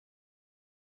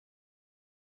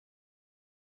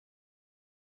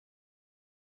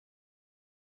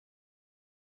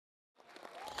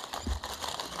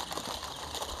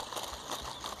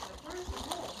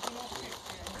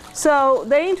So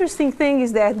the interesting thing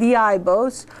is that the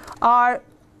IBOs are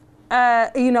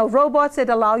robots that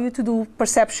allow you to do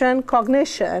perception,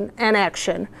 cognition, and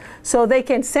action. So they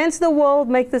can sense the world,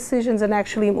 make decisions, and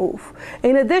actually move.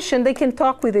 In addition, they can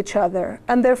talk with each other,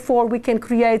 and therefore we can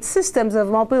create systems of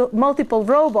multiple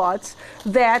robots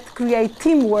that create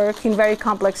teamwork in very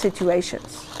complex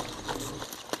situations.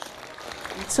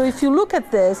 So if you look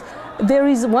at this, there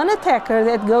is one attacker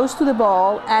that goes to the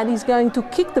ball and is going to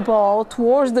kick the ball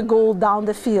towards the goal down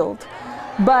the field.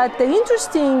 But the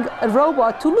interesting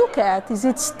robot to look at is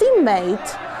its teammate,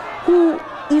 who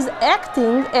is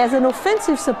acting as an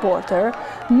offensive supporter,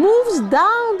 moves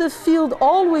down the field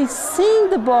always seeing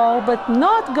the ball but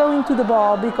not going to the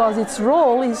ball because its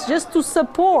role is just to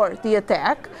support the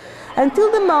attack,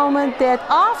 until the moment that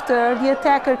after the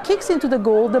attacker kicks into the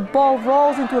goal, the ball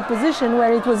rolls into a position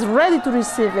where it was ready to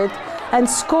receive it and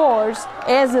scores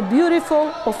as a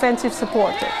beautiful offensive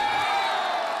supporter.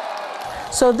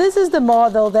 So this is the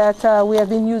model that we have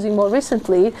been using more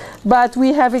recently, but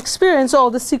we have experienced all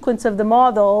the sequence of the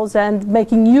models and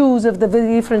making use of the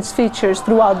different features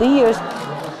throughout the years.